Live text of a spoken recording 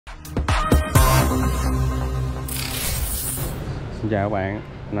Xin chào các bạn,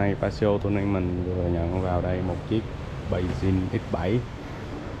 hôm nay Passio Tuning mình vừa nhận vào đây một chiếc Beijing X7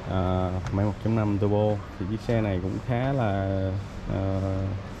 máy 1.5 turbo. Thì chiếc xe này cũng khá là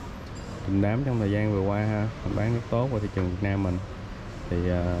đình đám trong thời gian vừa qua ha, mình bán rất tốt ở thị trường Việt Nam mình. Thì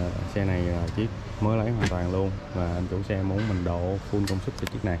xe này là chiếc mới lấy hoàn toàn luôn, và anh chủ xe muốn mình độ full công suất cho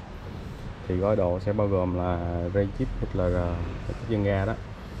chiếc này. Thì gói độ sẽ bao gồm là RaceChip XLR, chiếc chân ga đó,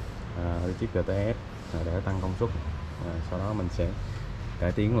 RaceChip GTS để tăng công suất. Sau đó mình sẽ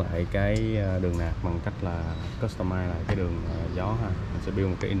cải tiến lại cái đường nạp bằng cách là customize lại cái đường gió ha. Mình sẽ build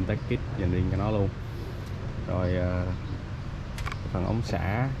một cái intake kit dành riêng cho nó luôn. Rồi phần ống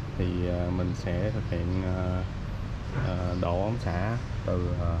xả thì mình sẽ thực hiện độ ống xả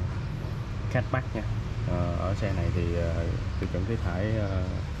từ Khác nha. Ở xe này thì tiêu chuẩn khí thải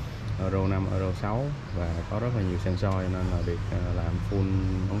Euro 5, Euro 6 và có rất là nhiều sensor, cho nên là việc làm full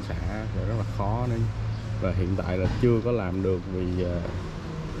ống xả sẽ rất là khó nên, và hiện tại là chưa có làm được vì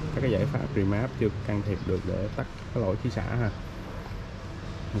các cái giải pháp remap chưa can thiệp được để tắt cái lỗi khí xả ha.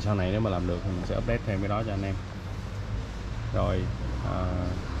 Sau này nếu mà làm được thì mình sẽ update thêm cái đó cho anh em. Rồi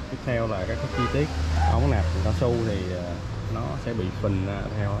tiếp theo là các cái chi tiết ống nạp cao su thì nó sẽ bị phình ra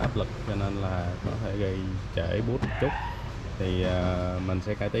theo áp lực, cho nên là có thể gây trễ bút một chút. Thì mình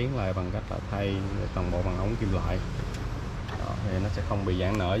sẽ cải tiến lại bằng cách là thay toàn bộ bằng ống kim loại. Đó, thì nó sẽ không bị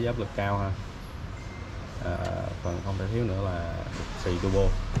giãn nở với áp lực cao ha. Phần không thể thiếu nữa là xì turbo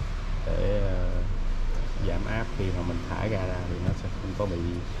để giảm áp khi mà mình thả ga ra, thì nó sẽ không có bị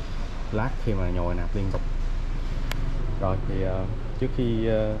lag khi mà nhồi nạp liên tục. Rồi thì trước khi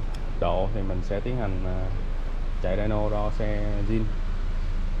độ thì mình sẽ tiến hành chạy dyno đo xe zin.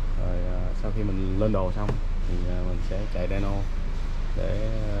 Rồi sau khi mình lên đồ xong thì mình sẽ chạy dyno để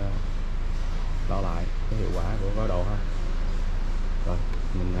đo lại cái hiệu quả của gói độ ha. Rồi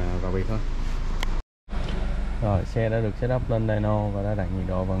mình vào việc thôi. Rồi xe đã được setup lên dyno và đã đạt nhiệt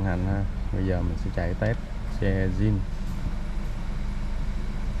độ vận hành ha. Bây giờ mình sẽ chạy test xe zin.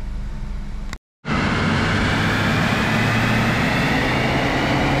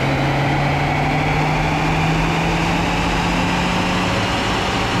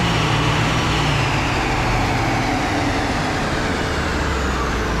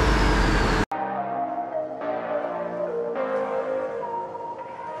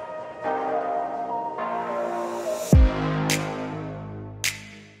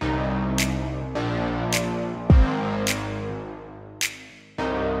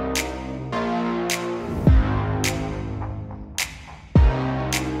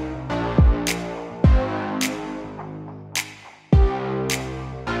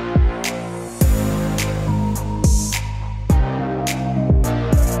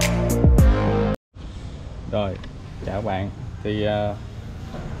 Rồi, chào các bạn. Thì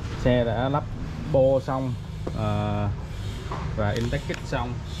xe đã lắp bô xong và intake kit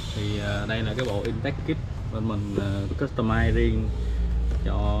xong. Thì đây là cái bộ intake kit bên mình customize riêng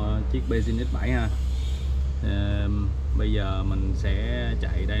cho chiếc Beijing X7 ha. Bây giờ mình sẽ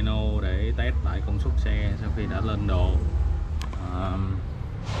chạy dyno để test lại công suất xe sau khi đã lên đồ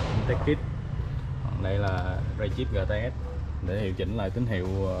intake kit. Còn đây là RaceChip GTS để điều chỉnh lại tín hiệu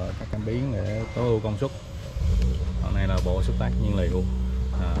các cảm biến để tối ưu công suất. Còn này là bộ xúc tác nhiên liệu,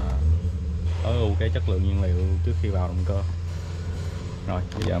 tối ưu cái chất lượng nhiên liệu trước khi vào động cơ. Rồi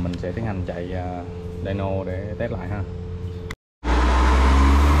bây giờ mình sẽ tiến hành chạy dyno để test lại ha.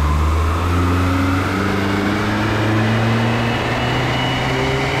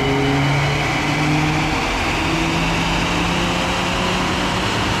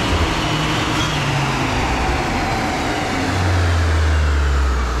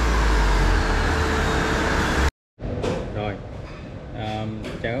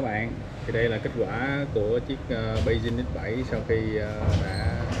 Chào các bạn, thì đây là kết quả của chiếc Beijing X7 sau khi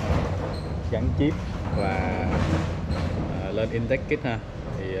đã gắn chip và lên intake kit ha.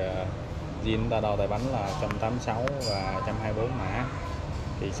 Thì zin ta đo tại bánh là 186 và 124 mã.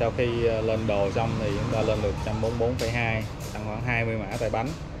 Thì sau khi lên đồ xong thì chúng ta lên được 144,2, tăng khoảng 20 mã tại bánh,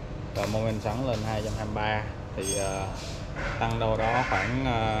 và mô men xoắn lên 223. Thì tăng đâu đó khoảng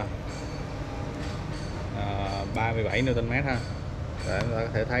 37 Nm ha. Để chúng ta có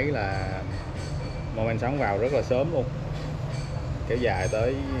thể thấy là mô men xoắn vào rất là sớm luôn, kéo dài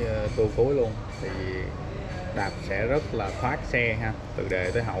tới tua cuối luôn, thì đạp sẽ rất là thoát xe ha, từ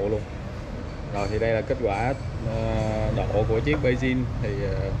đề tới hậu luôn. Rồi thì đây là kết quả độ của chiếc Beijing. Thì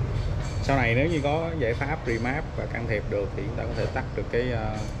sau này nếu như có giải pháp remap và can thiệp được thì chúng ta có thể tắt được cái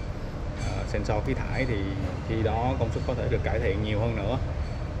sensor khí thải, thì khi đó công suất có thể được cải thiện nhiều hơn nữa.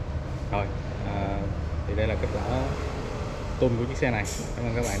 Rồi thì đây là kết quả tune của chiếc xe này. Cảm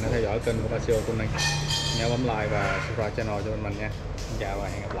ơn các bạn đã theo dõi kênh của Passio Tuning. Nhớ bấm like và subscribe channel cho bên mình nha. Xin chào và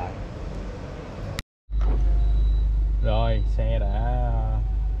hẹn gặp lại. Rồi, xe đã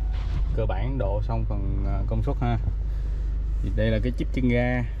cơ bản độ xong phần công suất ha. Thì đây là cái chip chân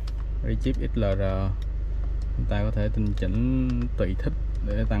ga RaceChip XLR. Chúng ta có thể tinh chỉnh tùy thích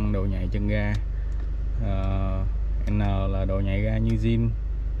để tăng độ nhạy chân ga. N là độ nhạy ga như zin,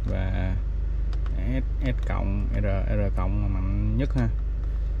 và S cộng, R cộng là mạnh nhất ha.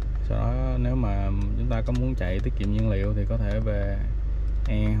 Sau đó nếu mà chúng ta có muốn chạy tiết kiệm nhiên liệu thì có thể về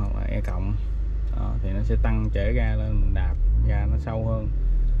E hoặc là E cộng. Đó, thì nó sẽ tăng trễ ga lên, mình đạp ga nó sâu hơn,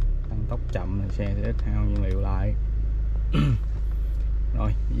 tăng tốc chậm thì xe sẽ ít hao nhiên liệu lại.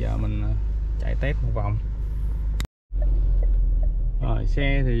 Rồi bây giờ mình chạy test một vòng. Rồi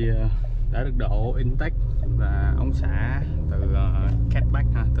xe thì đã được độ intake và ống xả từ cashback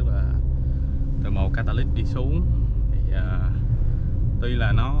ha, tức là từ màu catalyst đi xuống. Thì tuy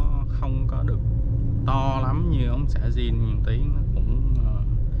là nó không có được to lắm như ống xả zin, nhưng tiếng nó cũng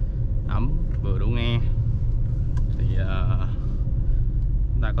ấm vừa đủ nghe. Thì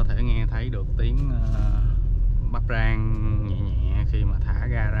chúng ta có thể nghe thấy được tiếng bắp rang nhẹ nhẹ khi mà thả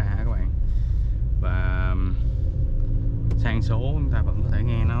ga ra các bạn. Và sang số chúng ta vẫn có thể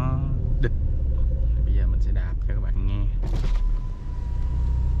nghe nó địch. Bây giờ mình sẽ đạp cho các bạn nghe.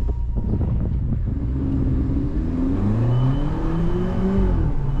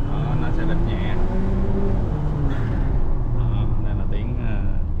 Đó, nó sẽ địch nhẹ. Đó, đây là tiếng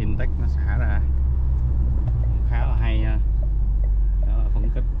intake nó xả ra, khá là hay ha, khá là phấn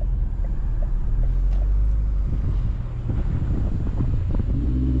khích.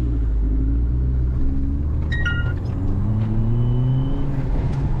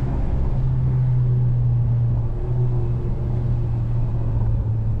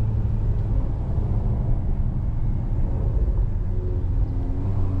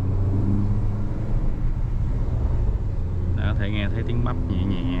 Có thể nghe thấy tiếng bắp nhẹ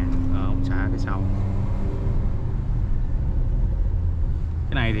nhẹ ở ống xả phía sau.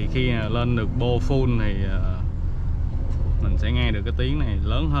 Cái này thì khi lên được bô full thì mình sẽ nghe được cái tiếng này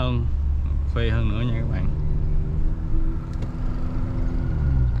lớn hơn, phê hơn nữa nha các bạn.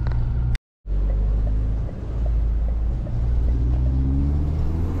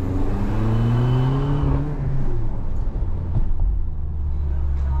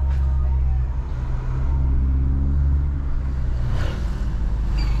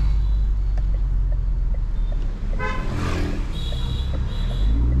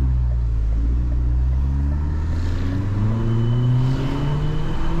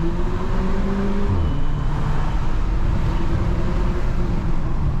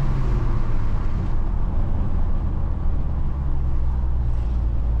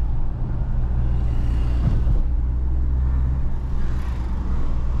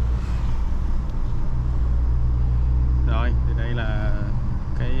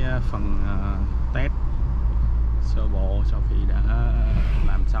 Phần test sơ bộ sau khi đã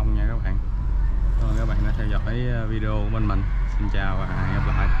làm xong nha các bạn. Cảm ơn các bạn đã theo dõi video của bên mình. Xin chào và hẹn gặp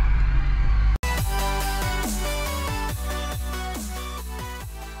lại.